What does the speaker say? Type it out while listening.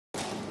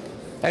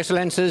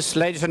Excellencies,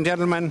 ladies and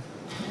gentlemen,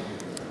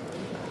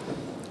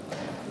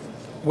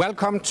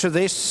 welcome to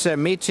this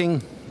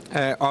meeting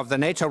of the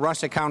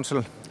NATO-Russia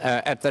Council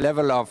at the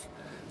level of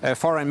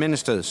foreign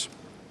ministers.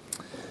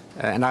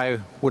 And I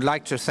would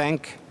like to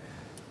thank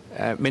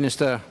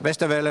Minister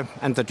Westerwelle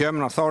and the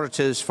German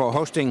authorities for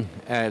hosting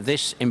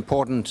this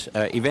important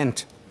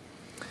event.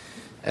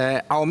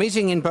 Our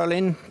meeting in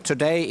Berlin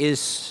today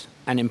is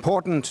an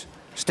important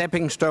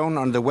stepping stone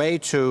on the way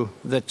to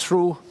the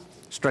true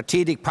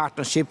strategic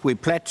partnership we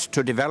pledged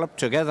to develop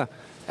together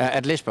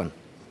at Lisbon.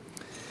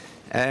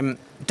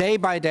 Day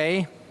by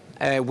day,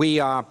 we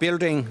are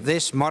building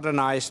this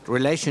modernized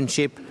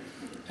relationship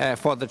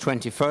for the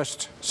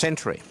 21st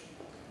century.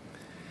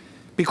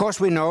 Because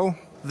we know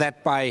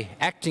that by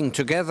acting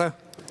together,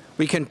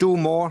 we can do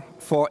more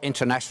for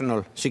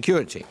international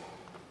security.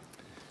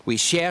 We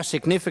share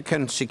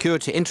significant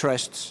security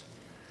interests,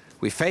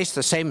 we face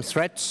the same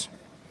threats,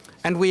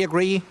 and we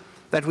agree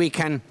that we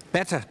can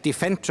better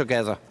defend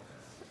together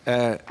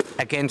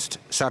against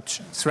such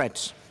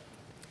threats.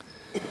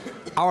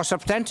 Our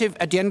substantive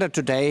agenda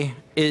today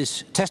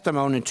is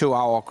testimony to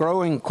our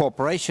growing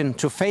cooperation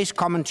to face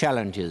common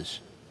challenges,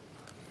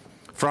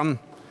 from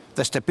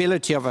the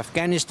stability of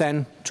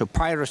Afghanistan to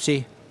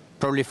piracy,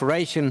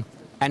 proliferation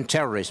and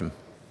terrorism.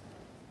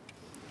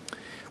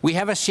 We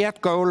have a shared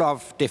goal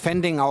of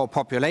defending our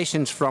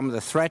populations from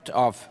the threat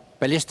of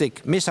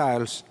ballistic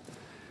missiles.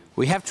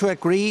 We have to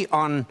agree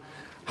on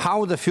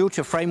how the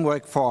future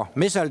framework for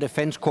missile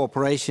defense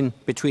cooperation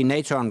between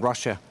NATO and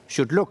Russia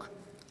should look.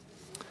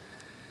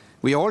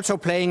 We are also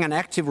playing an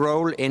active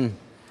role in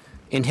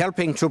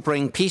helping to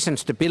bring peace and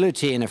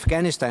stability in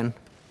Afghanistan.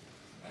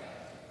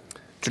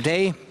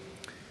 Today,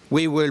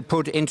 we will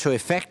put into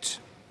effect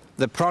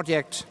the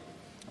project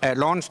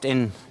launched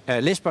in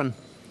Lisbon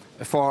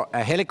for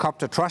a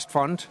helicopter trust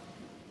fund.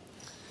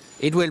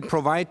 It will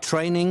provide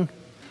training,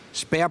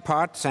 spare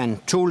parts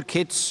and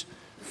toolkits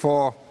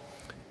for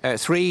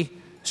 3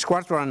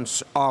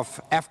 squadrons of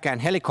Afghan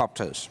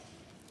helicopters.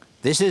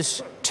 This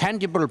is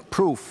tangible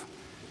proof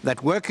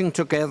that working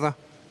together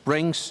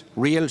brings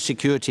real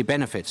security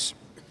benefits.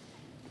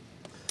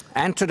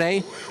 And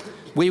today,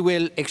 we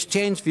will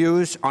exchange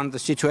views on the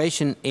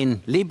situation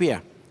in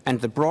Libya and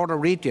the broader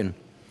region,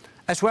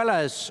 as well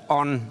as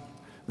on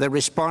the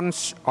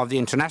response of the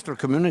international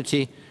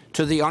community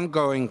to the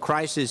ongoing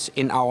crisis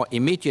in our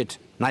immediate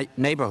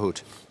neighborhood.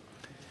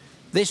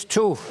 This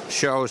too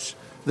shows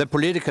the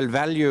political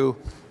value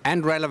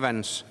and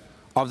relevance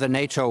of the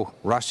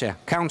NATO-Russia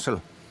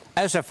Council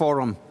as a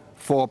forum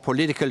for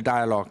political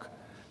dialogue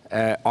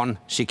on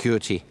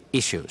security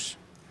issues.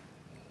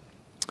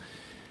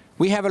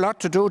 We have a lot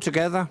to do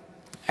together,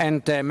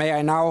 and may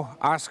I now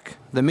ask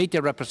the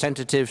media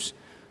representatives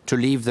to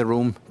leave the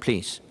room,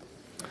 please.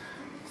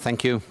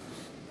 Thank you.